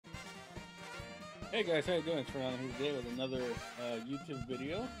Hey guys, how you doing? It's Fernando here today with another YouTube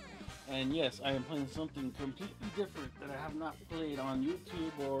video. And yes, I am playing something completely different that I have not played on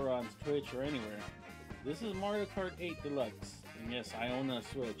YouTube or on Twitch or anywhere. This is Mario Kart 8 Deluxe. And yes, I own a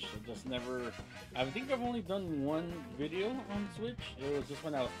Switch. I just never... I think I've only done one video on Switch. It was just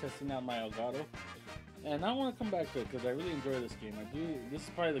when I was testing out my Elgato. And I want to come back to it because I really enjoy this game. This is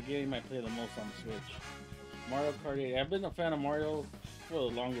probably the game I play the most on the Switch. Mario Kart 8. I've been a fan of Mario for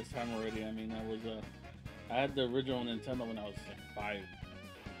the longest time already. I mean, I had the original Nintendo when I was like 5.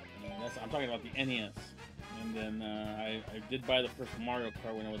 I'm talking about the NES. And then I did buy the first Mario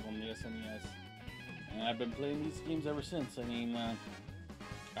Kart when I was on the SNES. And I've been playing these games ever since. I mean,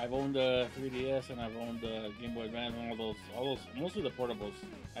 I've owned a 3DS and I've owned a Game Boy Advance and all those, mostly the portables.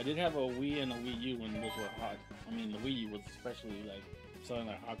 I did have a Wii and a Wii U when those were hot. I mean, the Wii U was especially like selling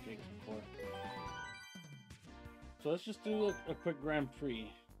like hotcakes before. So let's just do a quick Grand Prix.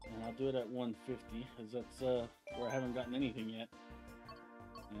 And I'll do it at 150, because that's where I haven't gotten anything yet.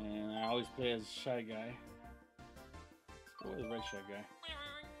 And I always play as Shy Guy. Let's go with the red Shy Guy.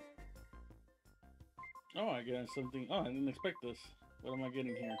 Oh, I got something. Oh, I didn't expect this. What am I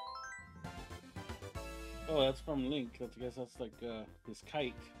getting here? Oh, that's from Link. I guess that's like his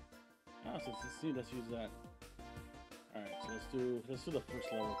kite. Oh, so let's use that. Alright, so let's do the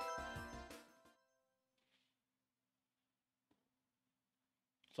first level.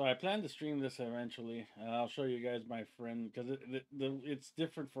 So I plan to stream this eventually. I'll show you guys my friend because it's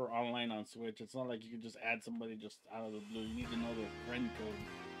different for online on Switch. It's not like you can just add somebody just out of the blue. You need to know their friend code.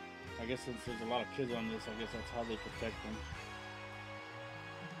 I guess since there's a lot of kids on this, I guess that's how they protect them.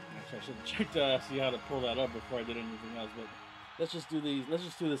 Actually, I should have checked see how to pull that up before I did anything else. But let's just do these. Let's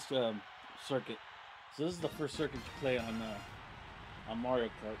just do this circuit. So this is the first circuit you play on Mario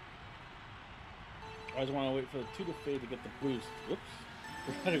Kart. I always want to wait for the 2 to fade to get the boost. Whoops.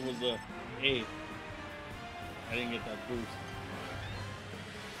 I thought it was a A. I didn't get that boost.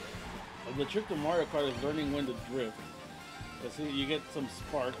 The trick to Mario Kart is learning when to drift. See, you get some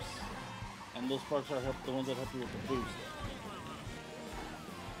sparks, and those sparks are the ones that help you with the boost.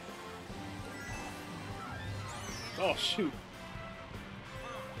 Oh shoot!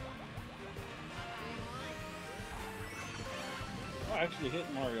 Oh, I actually hit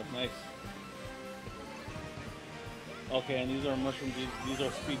Mario. Nice. Okay, and these are mushrooms. These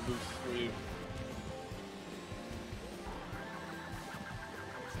are speed boosts for you.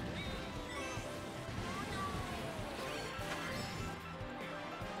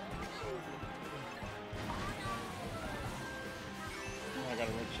 Oh, I got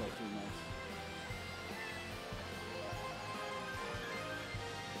a red shell too. Nice.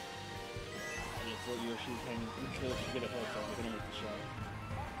 That's what Yoshi's hanging. Yoshi get ahead, so I'm gonna make the shot.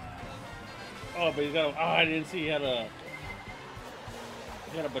 Oh, but he's got a. Oh, I didn't see he had a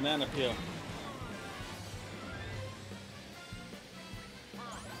banana peel.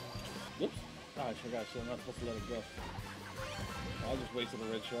 Oops. Oh, I forgot. So I'm not supposed to let it go. I just wasted a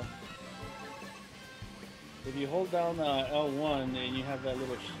red shell. If you hold down L1 and you have that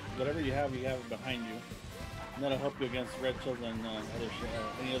little, whatever you have it behind you. And that'll help you against red shells and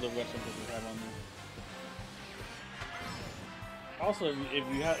any other weapons that you have on there. Also, if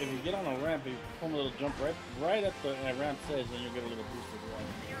you get on a ramp, if you perform a little jump right at the ramp edge, then you'll get a little boost as well.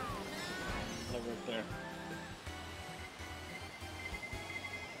 Like right there.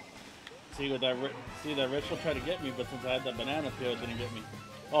 See that red shell tried to get me, but since I had that banana peel, it didn't get me.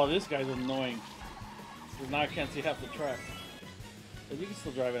 Oh, this guy's annoying. Because now I can't see half the track. But you can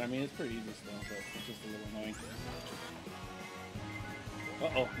still drive it. I mean, it's pretty easy still, but it's just a little annoying.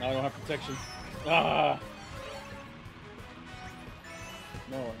 Uh-oh, now I don't have protection. Ah!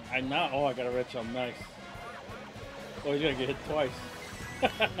 No, I got a red shell. Nice. Oh, he's gonna get hit twice. I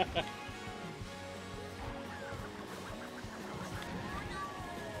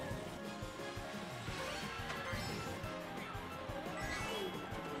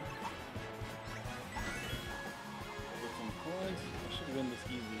should win this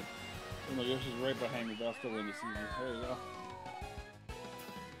easy. Even though Yoshi's right behind me, but I'll still win this easy. There you go.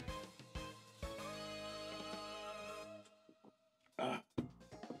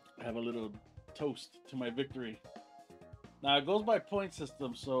 I have a little toast to my victory. Now it goes by point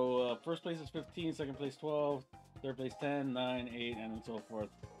system, so first place is 15, second place 12, third place 10, 9, 8, and so forth.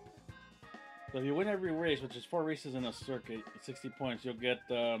 So if you win every race, which is 4 races in a circuit, 60 points, you'll get,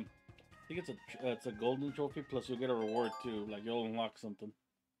 I think it's a golden trophy, plus you'll get a reward too, like you'll unlock something.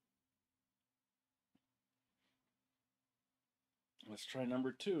 Let's try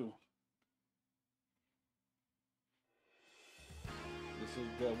number 2. This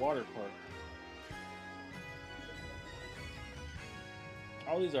is the water park.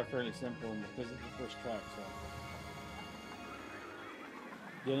 All these are fairly simple because it's the first track, so.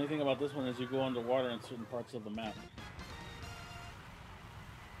 The only thing about this one is you go underwater in certain parts of the map.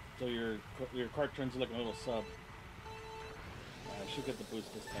 So your cart turns like a little sub. I should get the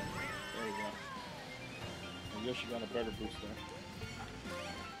boost this time. There we go. And Yoshi got a better boost there.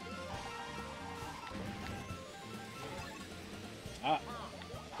 Ah,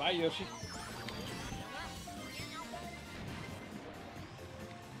 bye Yoshi.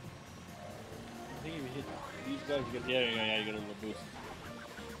 I think if you hit these guys, you get you get a little boost.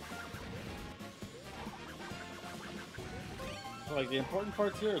 So like the important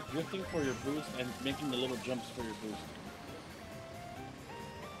parts here are drifting for your boost and making the little jumps for your boost.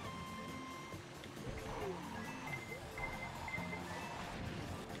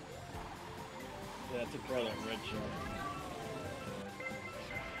 Yeah, I took care of that red shell.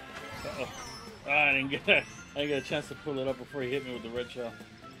 Uh-oh. Ah, I didn't get a chance to pull it up before he hit me with the red shell.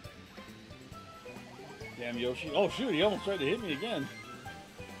 Damn Yoshi. Oh shoot, he almost tried to hit me again.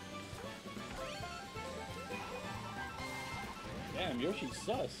 Damn, Yoshi's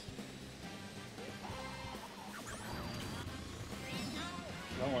sus.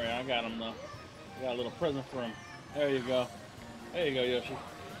 Don't worry, I got him though. I got a little present for him. There you go. There you go, Yoshi.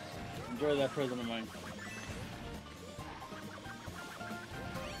 Enjoy that present of mine.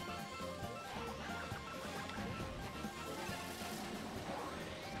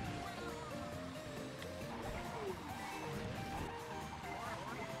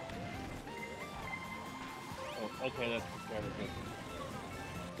 Oh, okay, that's very good.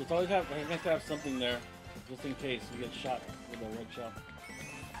 Just always have, I have to have something there, just in case you get shot with a red shell.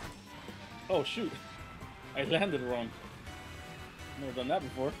 Oh shoot! I landed wrong. Never done that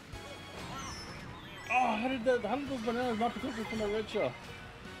before. Oh, how did those bananas not protect me from the red shell?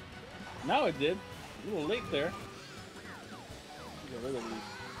 Now it did. A little late there. Get rid of these.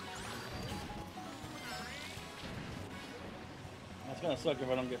 That's gonna suck if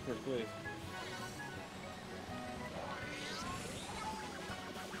I don't get first place.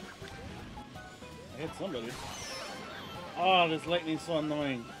 I hit somebody. Oh, this lightning's so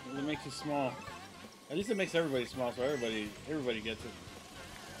annoying. It makes you small. At least it makes everybody small, so everybody gets it.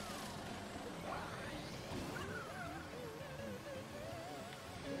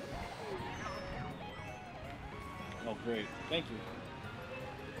 Oh, great. Thank you.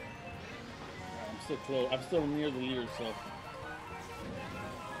 I'm still close. I'm still near the leader, so.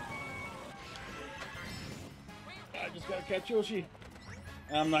 I just gotta catch Yoshi.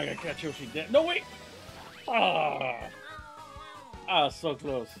 I'm not gonna catch Yoshi dead. No, wait! Ah! Ah, so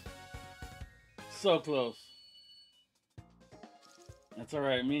close. So close. That's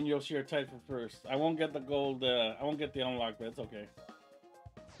alright. Me and Yoshi are tied for first. I won't get the gold, I won't get the unlock, but it's okay.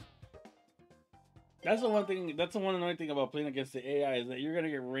 That's the one thing, that's the one annoying thing about playing against the AI is that you're gonna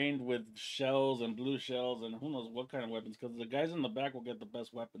get rained with shells and blue shells and who knows what kind of weapons, because the guys in the back will get the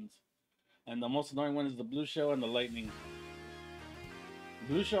best weapons. And the most annoying one is the blue shell and the lightning.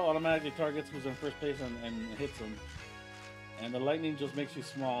 Blue shell automatically targets who's in first place and hits them. And the lightning just makes you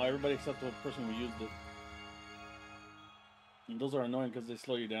small, everybody except the person who used it. And those are annoying because they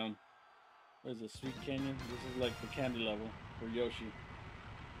slow you down. What is this, Sweet Canyon? This is like the candy level for Yoshi.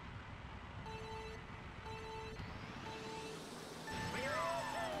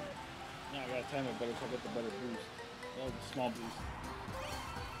 Now I gotta time it better so I get the better boost. That was a small boost.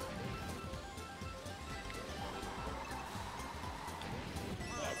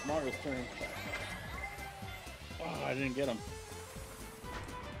 Oh, it's Mario's turn. Oh, I didn't get him.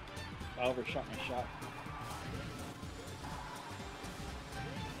 I overshot my shot.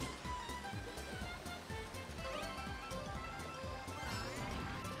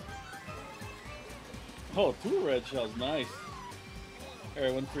 Oh, 2 red shells, nice.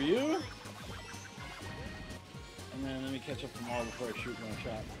 Alright, one for you. And then let me catch up tomorrow before I shoot my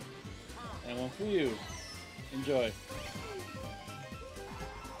shot. And one for you. Enjoy.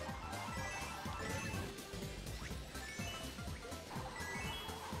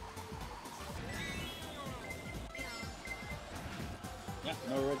 Yeah,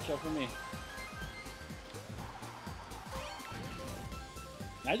 no red shell for me.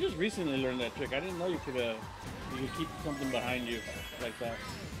 I just recently learned that trick. I didn't know you could keep something behind you like that.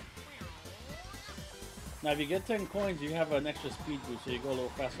 Now, if you get 10 coins, you have an extra speed boost, so you go a little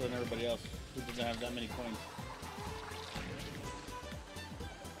faster than everybody else who doesn't have that many coins.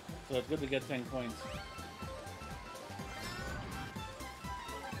 So it's good to get 10 coins.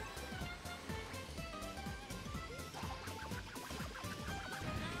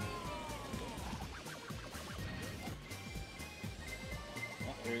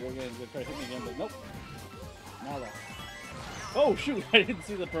 Here we go again. He's gonna try to hit me again, but nope. Nada. Oh shoot! I didn't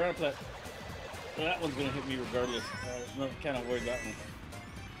see the piranha plant. Well, that one's gonna hit me regardless. No, can't avoid that one.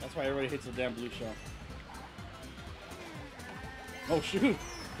 That's why everybody hits the damn blue shell. Oh shoot!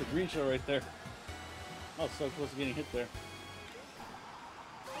 The green shell right there. I was so close to getting hit there.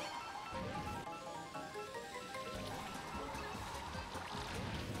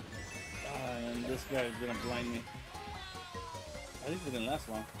 And this guy is gonna blind me. I think it didn't last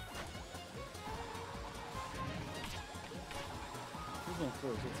long. Who's going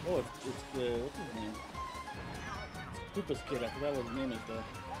first? It's the, what's his name? It's Koopa's kid. I forgot what his name is though.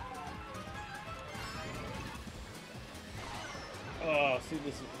 Oh, see,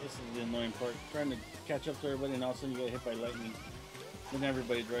 this is the annoying part. Trying to catch up to everybody, and all of a sudden you get hit by lightning. Then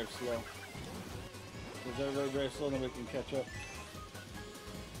everybody drives slow. Because everybody drives slow, nobody can catch up.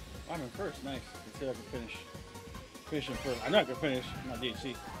 I'm in first. Nice. Let's see if I can finish him first. I'm not gonna finish. I'm not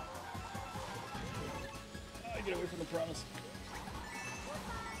DHC. I get away from the promise.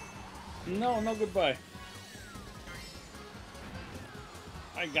 No, no goodbye.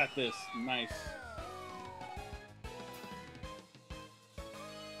 I got this. Nice.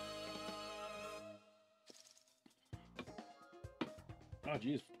 Oh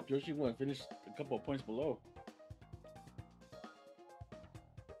geez, Yoshi went finished a couple of points below.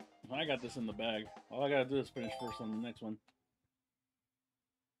 I got this in the bag. All I gotta do is finish first on the next one.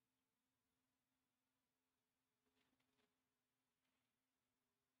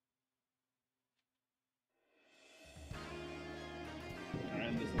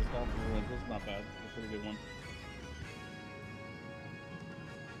 And this is not bad. It's a pretty good one.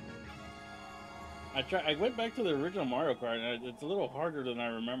 I went back to the original Mario Kart, and it's a little harder than I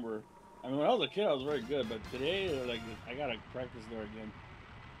remember. I mean, when I was a kid, I was very good, but today, like, I gotta practice there again.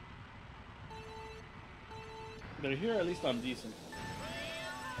 But here, at least I'm decent.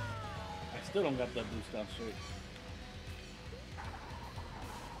 I still don't got that boost down straight.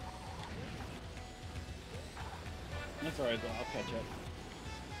 That's alright, though. I'll catch up.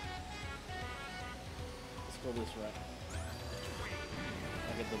 Let's go this route.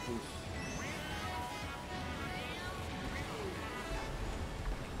 I get the boost.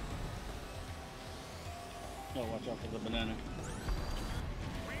 Oh, watch out for the banana.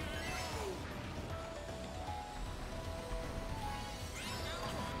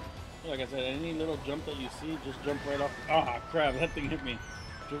 Like I said, any little jump that you see, just jump right off. Ah, crap, that thing hit me.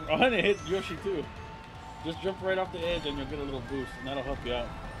 Oh, and it hit Yoshi too. Just jump right off the edge and you'll get a little boost, and that'll help you out.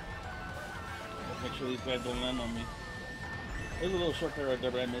 Make sure these guys don't land on me. There's a little shortcut right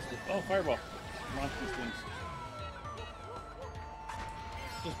there, but I missed it. Oh, fireball. Launch these things.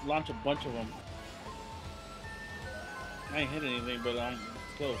 Just launch a bunch of them. I ain't hit anything, but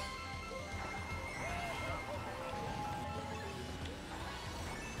it's close.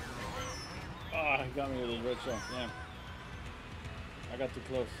 Ah, he got me with his red shell. Damn. I got too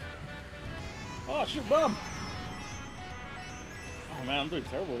close. Oh, shoot, bomb! Oh, man, I'm doing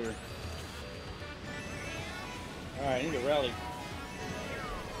terrible here. Alright, I need to rally.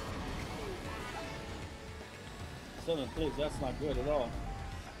 7th place, that's not good at all.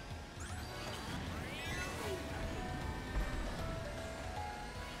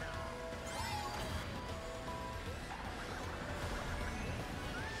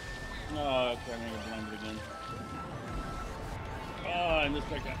 Oh, okay, I'm gonna get blinded again. Oh, and this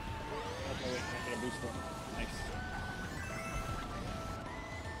guy got. Okay, wait, I got a boost up. Nice.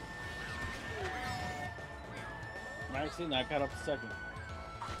 Nice, see, now I caught up to second.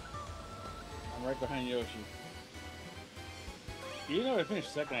 I'm right behind Yoshi. Even though I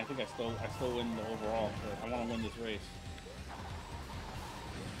finished second, I think I still win the overall. So I want to win this race.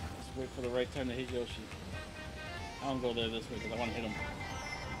 Let's wait for the right time to hit Yoshi. I don't go there this way because I want to hit him.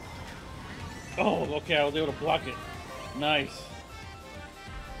 Oh, okay, I was able to block it. Nice.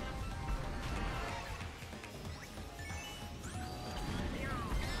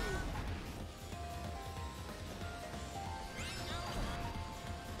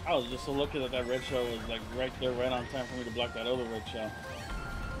 I was just so lucky that that red shell was like right there, right on time for me to block that other red shell.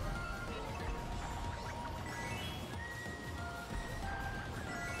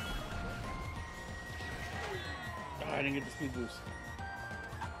 Oh, I didn't get the speed boost.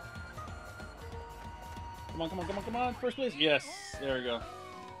 Come on, come on, come on, come on. First place. Yes. There we go.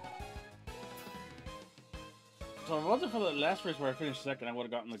 So if it wasn't for the last race where I finished second, I would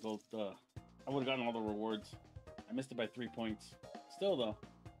have gotten the gold. I would have gotten all the rewards. I missed it by 3 points. Still, though.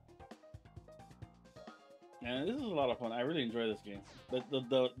 And this is a lot of fun. I really enjoy this game.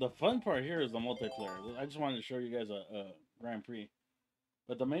 The fun part here is the multiplayer. I just wanted to show you guys a Grand Prix.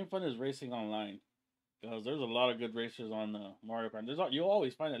 But the main fun is racing online. Because there's a lot of good racers on Mario Kart. You'll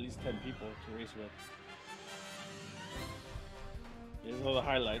always find at least 10 people to race with. Here's all the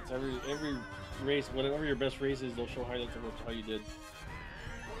highlights. Every race, whatever your best race is, they'll show highlights of how you did.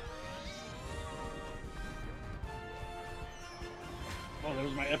 Oh, that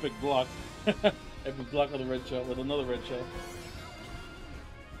was my epic block. Epic block of the red shell with another red shell.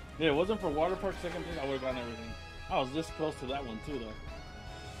 Yeah, it wasn't for water park second place, I would have gotten everything. I was this close to that one too, though.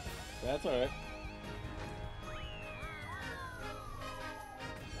 That's all right.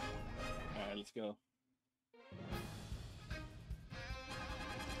 All right, let's go.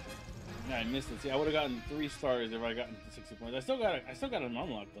 Yeah, I missed it. See, I would have gotten 3 stars if I gotten 60 points. I still got an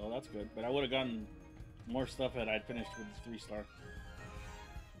unlock though. That's good. But I would have gotten more stuff had I finished with the 3-star.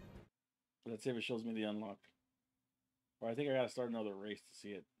 Let's see if it shows me the unlock. Or I think I gotta start another race to see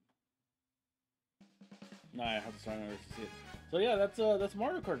it. No, I have to start another race to see it. So yeah, that's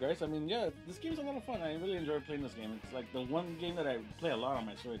Mario Kart, guys. I mean, yeah, this game's a lot of fun. I really enjoy playing this game. It's like the one game that I play a lot on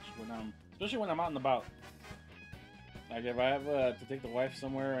my Switch especially when I'm out and about. Like if I have to take the wife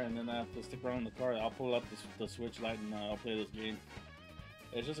somewhere and then I have to stick around in the car, I'll pull up the Switch Lite and I'll play this game.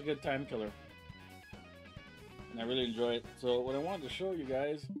 It's just a good time killer, and I really enjoy it. So what I wanted to show you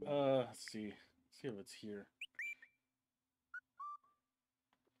guys, let's see if it's here.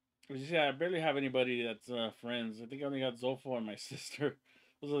 As you see, I barely have anybody that's friends. I think I only got Zolfo and my sister.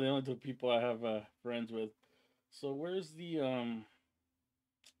 Those are the only 2 people I have friends with. So where's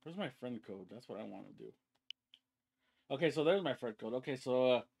my friend code? That's what I want to do. Okay, so there's my friend code. Okay,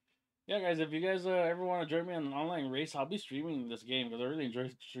 so yeah, guys, if you guys ever want to join me on an online race, I'll be streaming this game because I really enjoy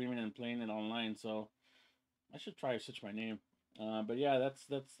streaming and playing it online. So I should try to switch my name. But yeah,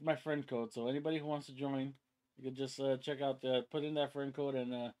 that's my friend code. So anybody who wants to join, you can just check out put in that friend code,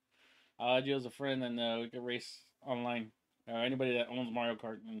 and I'll add you as a friend, and we can race online. Anybody that owns Mario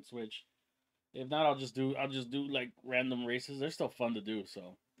Kart and Switch. If not, I'll just do like random races. They're still fun to do,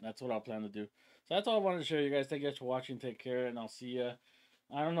 so that's what I'll plan to do. So that's all I wanted to show you guys. Thank you guys for watching. Take care, and I'll see you.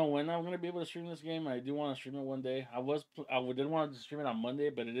 I don't know when I'm gonna be able to stream this game. I do want to stream it one day. I didn't want to stream it on Monday,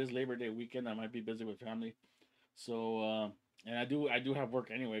 but it is Labor Day weekend. I might be busy with family, so and I do have work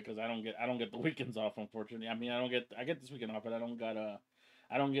anyway because I don't get the weekends off, unfortunately. I mean I get this weekend off, but I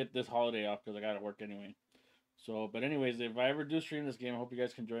don't get this holiday off because I gotta work anyway. So, but anyways, if I ever do stream this game, I hope you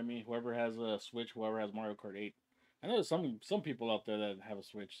guys can join me. Whoever has a Switch, whoever has Mario Kart 8. I know there's some people out there that have a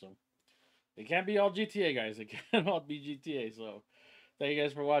Switch, so it can't be all GTA, guys. It can't all be GTA. So, thank you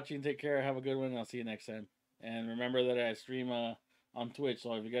guys for watching. Take care. Have a good one. And I'll see you next time. And remember that I stream on Twitch,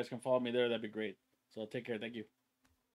 so if you guys can follow me there, that'd be great. So, take care. Thank you.